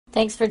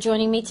Thanks for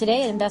joining me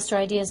today at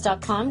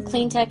InvestorIdeas.com,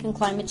 Cleantech and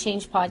Climate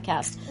Change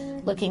podcast,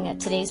 looking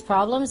at today's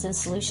problems and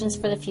solutions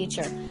for the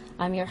future.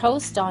 I'm your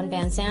host, Dawn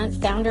Van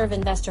Zandt, founder of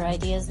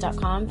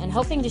InvestorIdeas.com, and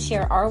hoping to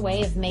share our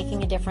way of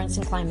making a difference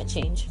in climate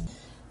change.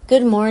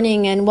 Good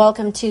morning and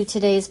welcome to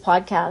today's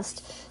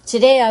podcast.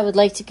 Today I would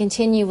like to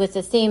continue with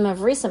the theme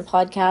of recent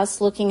podcasts,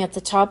 looking at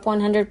the top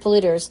 100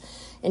 polluters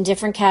in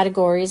different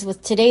categories,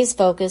 with today's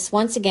focus,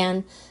 once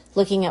again,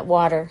 looking at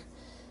water.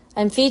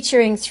 I'm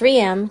featuring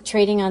 3M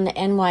trading on the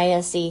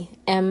NYSE,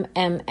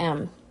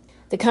 MMM.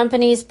 The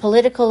company's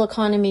Political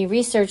Economy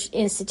Research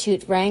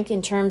Institute rank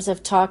in terms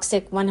of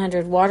toxic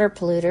 100 water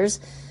polluters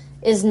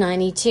is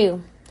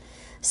 92.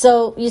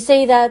 So you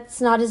say that's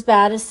not as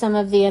bad as some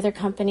of the other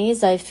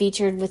companies I've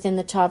featured within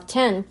the top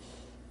 10.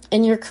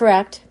 And you're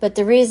correct, but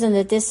the reason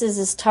that this is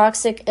as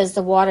toxic as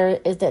the water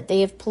that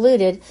they have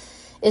polluted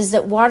is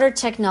that water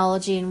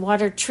technology and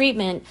water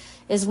treatment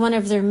is one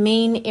of their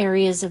main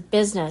areas of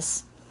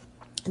business.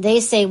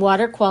 They say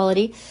water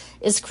quality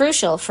is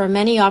crucial for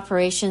many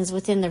operations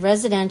within the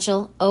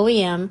residential,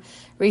 OEM,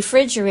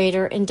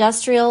 refrigerator,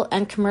 industrial,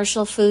 and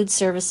commercial food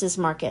services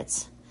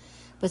markets.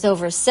 With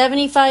over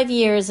 75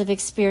 years of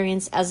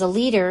experience as a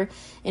leader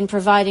in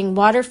providing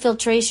water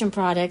filtration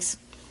products,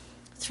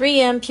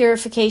 3M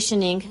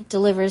Purification Inc.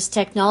 delivers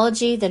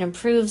technology that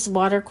improves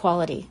water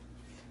quality.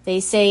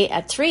 They say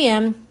at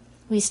 3M,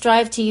 we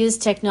strive to use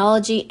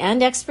technology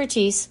and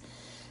expertise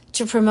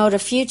to promote a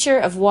future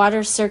of water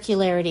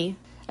circularity.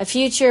 A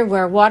future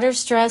where water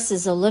stress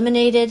is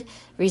eliminated,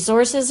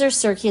 resources are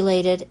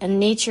circulated, and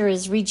nature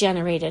is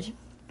regenerated.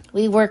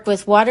 We work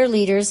with water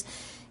leaders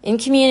in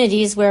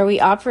communities where we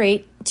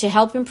operate to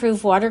help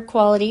improve water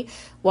quality,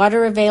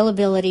 water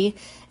availability,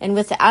 and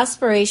with the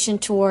aspiration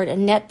toward a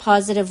net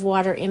positive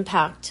water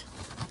impact.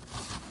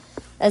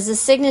 As a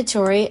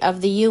signatory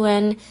of the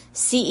UN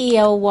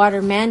CEO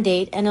Water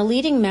Mandate and a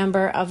leading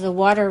member of the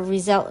Water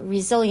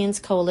Resilience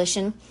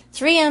Coalition,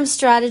 3M's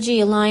strategy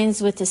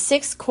aligns with the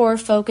 6 core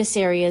focus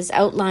areas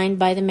outlined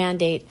by the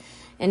mandate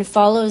and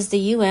follows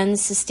the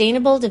UN's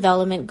Sustainable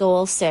Development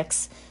Goal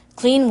 6,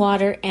 clean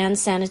water and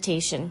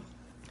sanitation.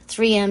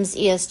 3M's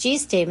ESG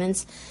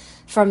statements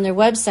from their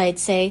website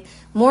say,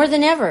 more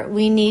than ever,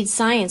 we need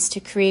science to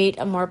create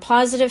a more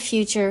positive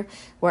future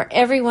where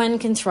everyone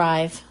can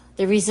thrive.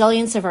 The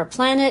resilience of our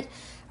planet,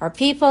 our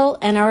people,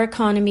 and our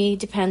economy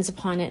depends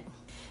upon it.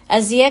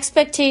 As the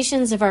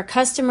expectations of our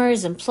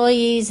customers,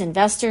 employees,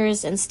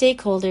 investors, and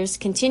stakeholders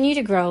continue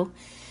to grow,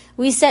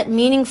 we set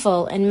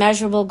meaningful and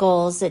measurable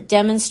goals that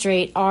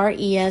demonstrate our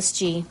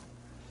ESG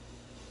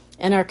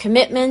and our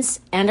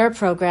commitments and our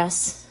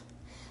progress.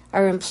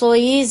 Our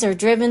employees are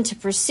driven to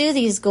pursue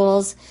these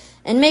goals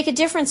and make a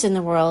difference in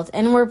the world,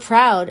 and we're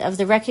proud of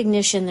the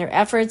recognition their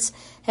efforts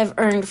have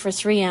earned for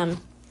 3M.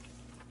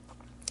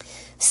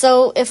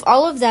 So, if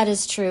all of that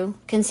is true,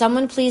 can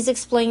someone please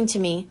explain to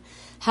me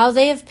how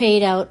they have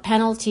paid out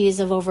penalties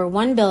of over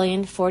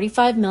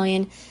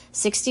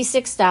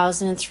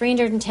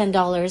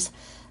 $1,045,066,310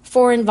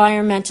 for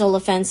environmental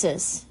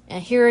offenses?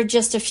 And here are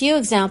just a few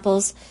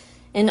examples,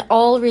 and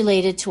all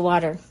related to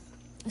water.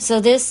 So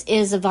this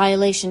is a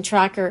violation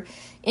tracker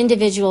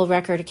individual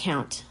record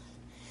account.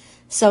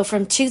 So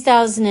from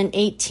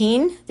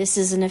 2018, this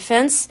is an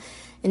offense,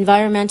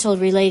 environmental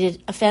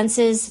related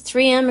offenses,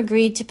 3M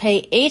agreed to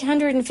pay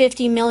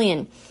 $850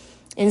 million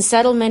in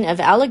settlement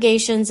of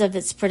allegations of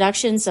its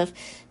productions of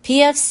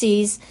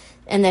PFCs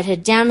and that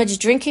had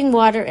damaged drinking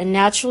water and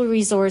natural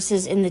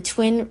resources in the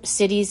Twin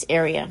Cities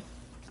area.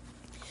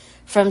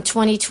 From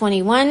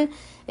 2021,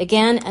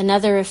 again,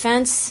 another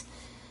offense,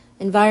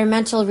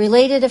 environmental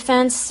related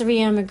offense,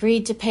 3M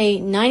agreed to pay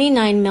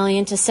 $99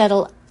 million to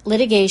settle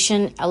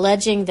litigation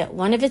alleging that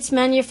one of its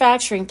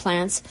manufacturing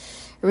plants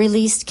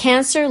released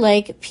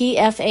cancer-like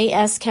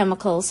PFAS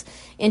chemicals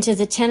into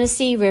the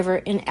Tennessee River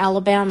in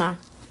Alabama.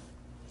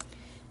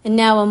 And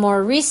now a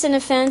more recent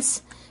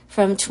offense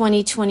from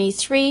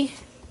 2023.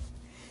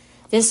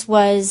 This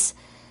was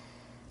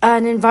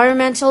an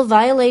environmental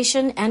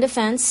violation and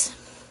offense.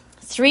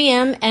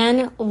 3M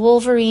and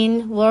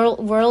Wolverine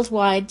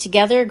Worldwide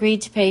together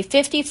agreed to pay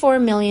 $54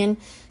 million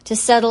to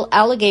settle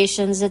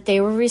allegations that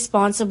they were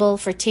responsible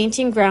for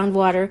tainting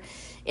groundwater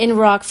in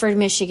Rockford,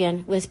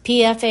 Michigan, with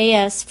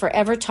PFAS,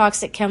 forever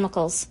toxic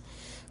chemicals.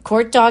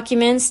 Court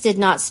documents did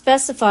not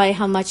specify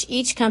how much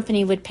each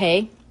company would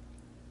pay.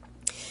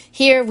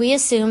 Here, we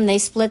assume they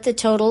split the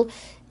total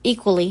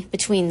equally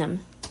between them.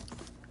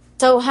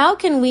 So how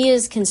can we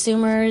as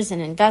consumers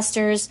and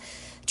investors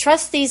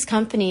trust these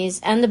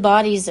companies and the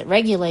bodies that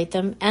regulate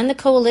them and the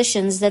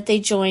coalitions that they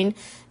join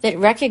that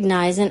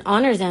recognize and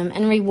honor them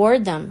and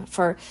reward them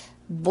for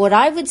what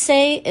I would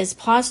say is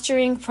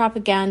posturing,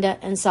 propaganda,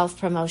 and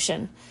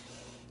self-promotion?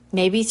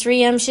 Maybe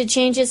 3M should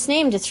change its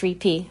name to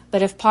 3P,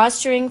 but if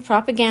posturing,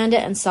 propaganda,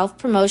 and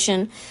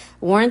self-promotion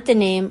weren't the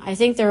name, I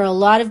think there are a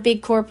lot of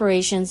big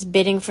corporations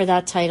bidding for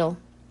that title.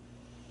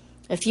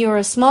 If you are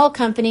a small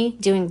company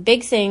doing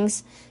big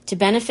things to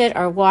benefit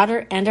our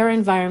water and our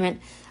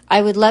environment,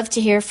 I would love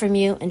to hear from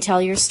you and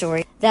tell your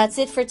story. That's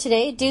it for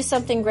today. Do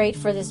something great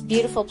for this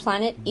beautiful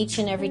planet each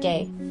and every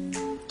day.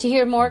 To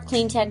hear more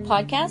Cleantech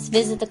podcasts,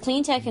 visit the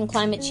Cleantech and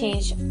Climate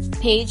Change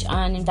page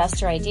on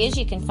Investor Ideas.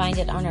 You can find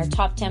it on our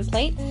top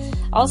template.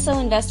 Also,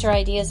 Investor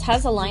Ideas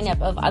has a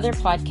lineup of other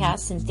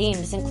podcasts and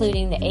themes,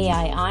 including the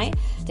AII,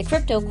 the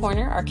Crypto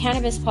Corner, our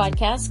cannabis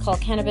podcast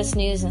called Cannabis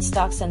News and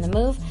Stocks on the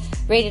Move,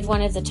 rated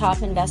one of the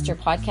top investor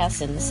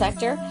podcasts in the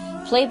sector,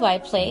 Play by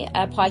Play,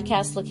 a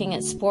podcast looking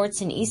at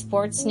sports and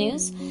esports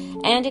news,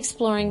 and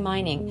Exploring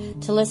Mining.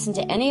 To listen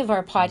to any of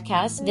our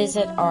podcasts,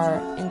 visit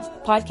our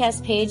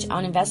podcast page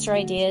on Investor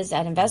Ideas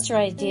at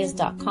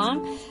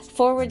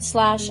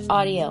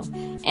InvestorIdeas.com/audio.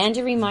 And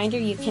a reminder,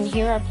 you can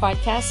hear our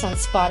podcasts on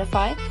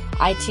Spotify,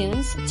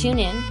 iTunes,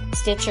 TuneIn,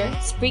 Stitcher,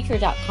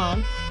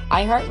 Spreaker.com,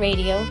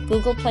 iHeartRadio,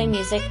 Google Play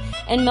Music,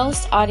 and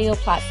most audio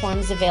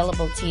platforms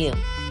available to you.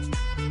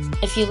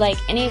 If you like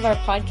any of our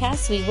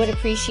podcasts, we would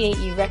appreciate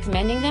you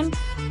recommending them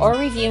or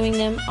reviewing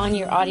them on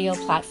your audio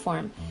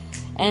platform.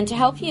 And to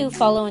help you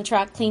follow and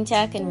track clean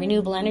tech and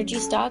renewable energy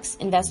stocks,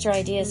 Investor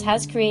Ideas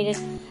has created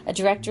a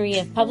directory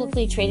of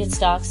publicly traded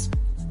stocks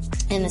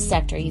in the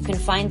sector. You can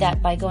find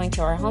that by going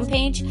to our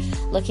homepage,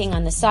 looking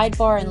on the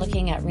sidebar and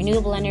looking at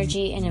renewable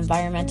energy and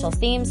environmental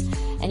themes,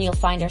 and you'll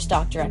find our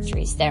stock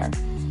directories there.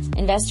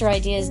 Investor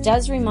Ideas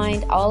does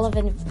remind all of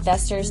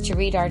investors to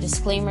read our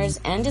disclaimers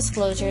and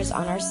disclosures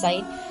on our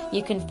site.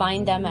 You can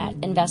find them at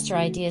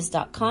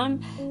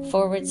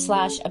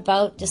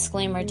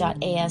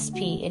InvestorIdeas.com/about-disclaimer.asp.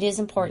 It is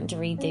important to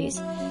read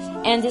these.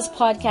 And this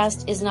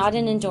podcast is not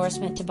an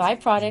endorsement to buy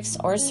products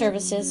or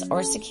services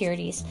or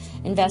securities.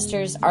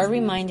 Investors are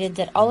reminded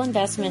that all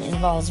investment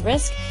involves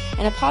risk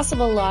and a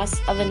possible loss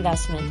of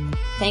investment.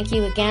 Thank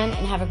you again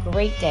and have a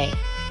great day.